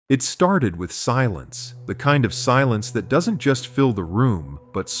It started with silence, the kind of silence that doesn't just fill the room,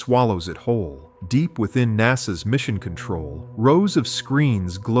 but swallows it whole. Deep within NASA's mission control, rows of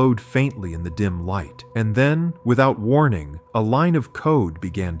screens glowed faintly in the dim light. And then, without warning, a line of code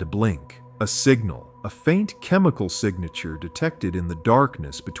began to blink. A signal. A faint chemical signature detected in the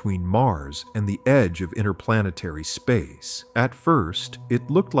darkness between Mars and the edge of interplanetary space. At first, it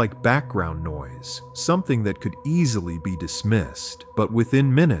looked like background noise, something that could easily be dismissed. But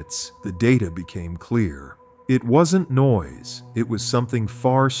within minutes, the data became clear. It wasn't noise, it was something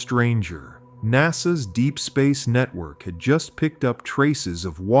far stranger. NASA's Deep Space Network had just picked up traces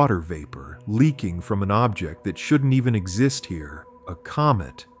of water vapor leaking from an object that shouldn't even exist here. A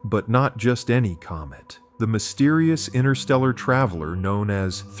comet, but not just any comet. The mysterious interstellar traveler known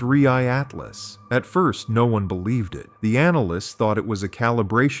as 3I Atlas. At first, no one believed it. The analysts thought it was a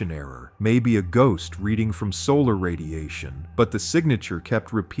calibration error, maybe a ghost reading from solar radiation. But the signature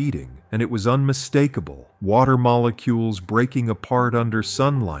kept repeating, and it was unmistakable. Water molecules breaking apart under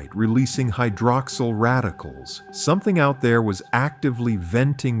sunlight, releasing hydroxyl radicals. Something out there was actively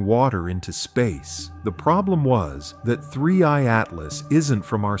venting water into space. The problem was that 3I Atlas isn't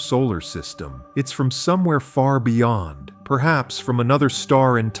from our solar system. It's from somewhere far beyond, perhaps from another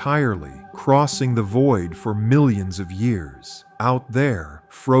star entirely, crossing the void for millions of years. Out there,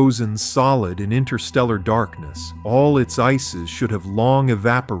 frozen solid in interstellar darkness, all its ices should have long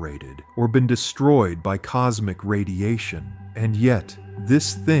evaporated or been destroyed by cosmic radiation. And yet,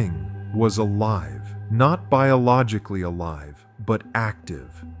 this thing was alive. Not biologically alive, but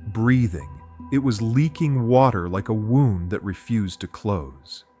active, breathing. It was leaking water like a wound that refused to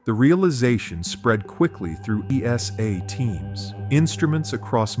close. The realization spread quickly through ESA teams. Instruments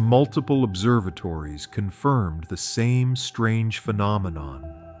across multiple observatories confirmed the same strange phenomenon.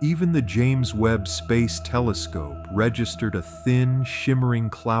 Even the James Webb Space Telescope registered a thin,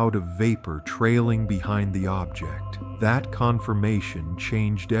 shimmering cloud of vapor trailing behind the object. That confirmation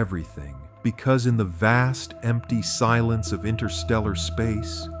changed everything. Because in the vast, empty silence of interstellar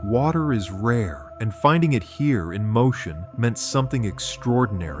space, water is rare, and finding it here in motion meant something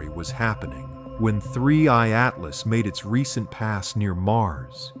extraordinary was happening. When 3I Atlas made its recent pass near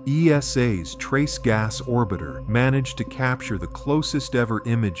Mars, ESA's Trace Gas Orbiter managed to capture the closest ever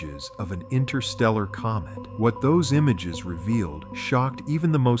images of an interstellar comet. What those images revealed shocked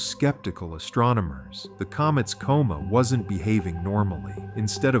even the most skeptical astronomers. The comet's coma wasn't behaving normally.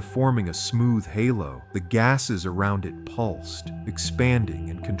 Instead of forming a smooth halo, the gases around it pulsed,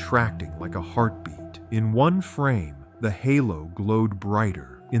 expanding and contracting like a heartbeat. In one frame, the halo glowed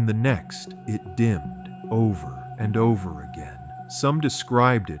brighter. In the next, it dimmed, over and over again. Some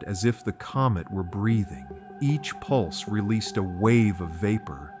described it as if the comet were breathing. Each pulse released a wave of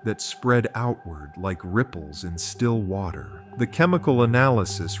vapor that spread outward like ripples in still water. The chemical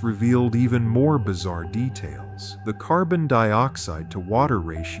analysis revealed even more bizarre details. The carbon dioxide to water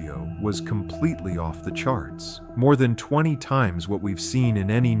ratio was completely off the charts, more than 20 times what we've seen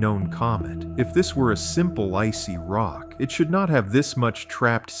in any known comet. If this were a simple icy rock, it should not have this much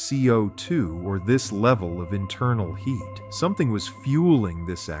trapped CO2 or this level of internal heat. Something was fueling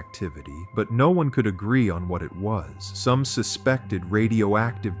this activity, but no one could agree on what it was. Some suspected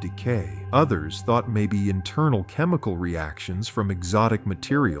radioactive decay. Others thought maybe internal chemical reactions from exotic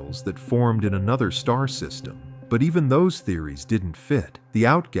materials that formed in another star system. But even those theories didn't fit. The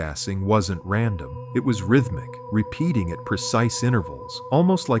outgassing wasn't random. It was rhythmic, repeating at precise intervals,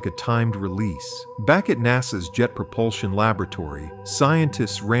 almost like a timed release. Back at NASA's Jet Propulsion Laboratory,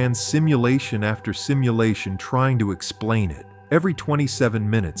 scientists ran simulation after simulation trying to explain it. Every 27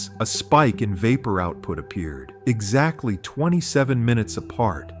 minutes, a spike in vapor output appeared, exactly 27 minutes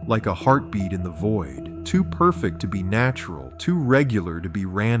apart, like a heartbeat in the void. Too perfect to be natural, too regular to be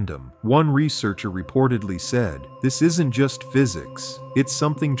random. One researcher reportedly said, "This isn't just physics, it's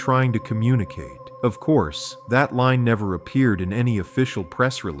something trying to communicate." Of course, that line never appeared in any official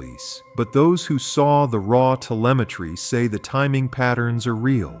press release, but those who saw the raw telemetry say the timing patterns are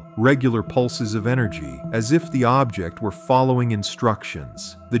real, regular pulses of energy, as if the object were following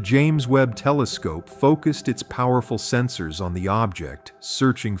instructions. The James Webb Telescope focused its powerful sensors on the object,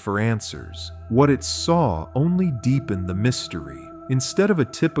 searching for answers. What it saw only deepened the mystery. Instead of a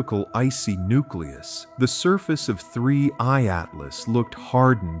typical icy nucleus, the surface of 3I Atlas looked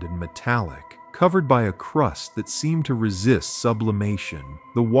hardened and metallic, covered by a crust that seemed to resist sublimation.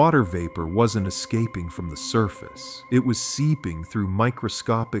 The water vapor wasn't escaping from the surface. It was seeping through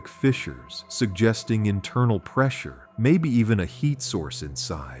microscopic fissures, suggesting internal pressure, maybe even a heat source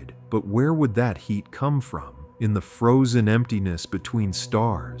inside. But where would that heat come from? In the frozen emptiness between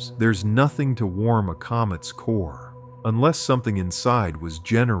stars, there's nothing to warm a comet's core. unless something inside was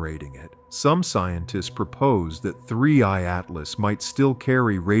generating it. Some scientists propose that 3I Atlas might still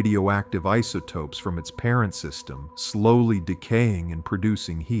carry radioactive isotopes from its parent system, slowly decaying and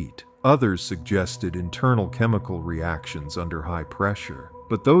producing heat. Others suggested internal chemical reactions under high pressure.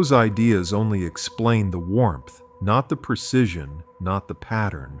 But those ideas only explain the warmth, not the precision, not the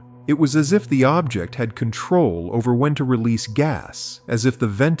pattern. It was as if the object had control over when to release gas, as if the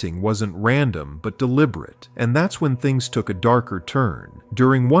venting wasn't random but deliberate. And that's when things took a darker turn.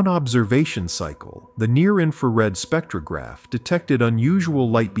 During one observation cycle, the near-infrared spectrograph detected unusual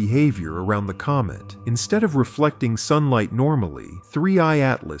light behavior around the comet. Instead of reflecting sunlight normally, 3I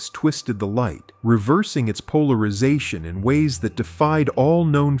Atlas twisted the light, reversing its polarization in ways that defied all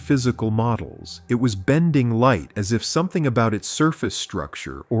known physical models. It was bending light as if something about its surface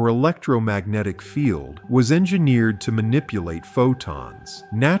structure or electromagnetic field was engineered to manipulate photons.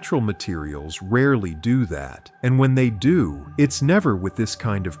 Natural materials rarely do that, and when they do, it's never with this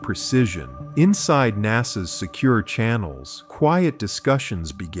kind of precision. Inside NASA's secure channels, quiet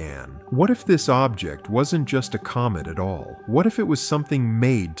discussions began. What if this object wasn't just a comet at all? What if it was something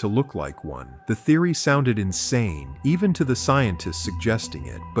made to look like one? The theory sounded insane, even to the scientists suggesting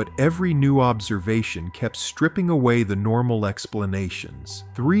it, but every new observation kept stripping away the normal explanations.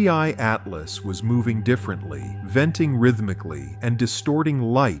 3I Atlas was moving differently, venting rhythmically, and distorting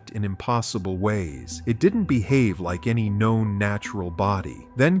light in impossible ways. It didn't behave like any known natural body.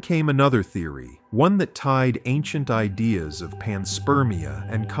 Then came another theory, one that tied ancient ideas of panspermia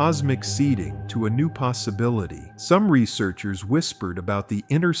and cosmic seeding to a new possibility. Some researchers whispered about the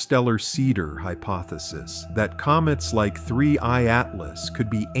interstellar seeder hypothesis, that comets like 3I Atlas could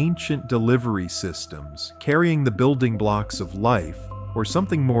be ancient delivery systems, carrying the building blocks of life, or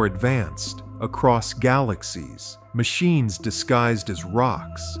something more advanced, across galaxies. Machines disguised as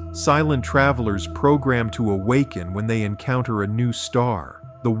rocks, silent travelers programmed to awaken when they encounter a new star.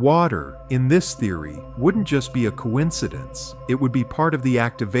 The water, in this theory, wouldn't just be a coincidence. It would be part of the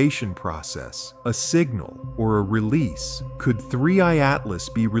activation process, a signal, or a release. Could 3I Atlas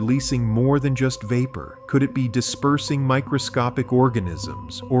be releasing more than just vapor? Could it be dispersing microscopic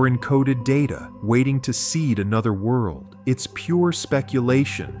organisms or encoded data, waiting to seed another world? It's pure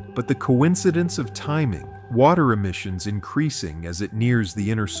speculation, but the coincidence of timing, water emissions increasing as it nears the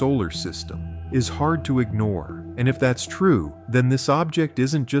inner solar system, is hard to ignore. And if that's true, then this object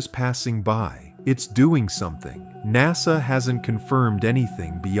isn't just passing by, it's doing something. NASA hasn't confirmed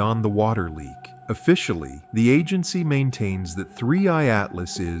anything beyond the water leak. Officially, the agency maintains that 3I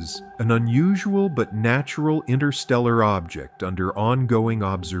Atlas is an unusual but natural interstellar object under ongoing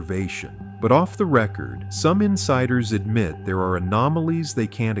observation. But off the record, some insiders admit there are anomalies they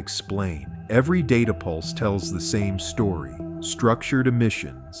can't explain. Every data pulse tells the same story. Structured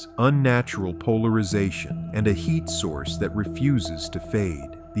emissions, unnatural polarization, and a heat source that refuses to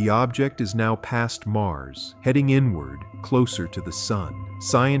fade. The object is now past Mars, heading inward, closer to the Sun.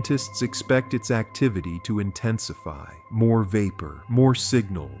 Scientists expect its activity to intensify. More vapor, more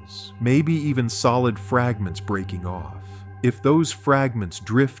signals, maybe even solid fragments breaking off. If those fragments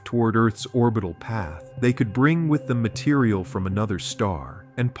drift toward Earth's orbital path, they could bring with them material from another star,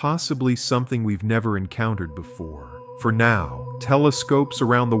 and possibly something we've never encountered before. For now, telescopes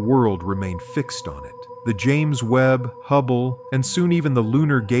around the world remain fixed on it. The James Webb, Hubble, and soon even the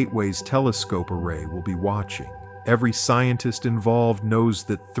Lunar Gateway's telescope array will be watching. Every scientist involved knows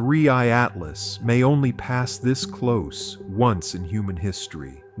that 3I Atlas may only pass this close once in human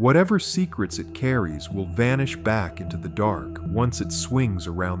history. Whatever secrets it carries will vanish back into the dark once it swings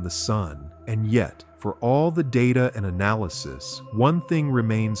around the Sun. And yet, for all the data and analysis, one thing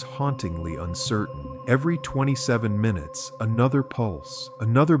remains hauntingly uncertain. Every 27 minutes, another pulse,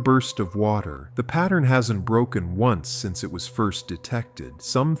 another burst of water. The pattern hasn't broken once since it was first detected.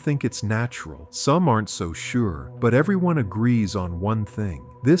 Some think it's natural, some aren't so sure, but everyone agrees on one thing.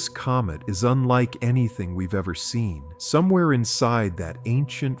 This comet is unlike anything we've ever seen. Somewhere inside that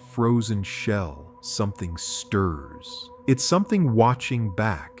ancient frozen shell, something stirs. It's something watching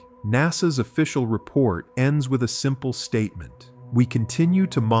back. NASA's official report ends with a simple statement. We continue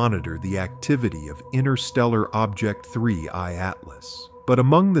to monitor the activity of interstellar object 3I Atlas. But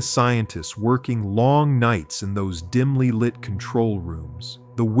among the scientists working long nights in those dimly lit control rooms,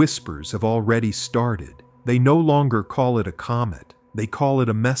 the whispers have already started. They no longer call it a comet, they call it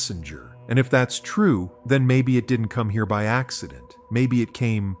a messenger. And if that's true, then maybe it didn't come here by accident. Maybe it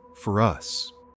came for us.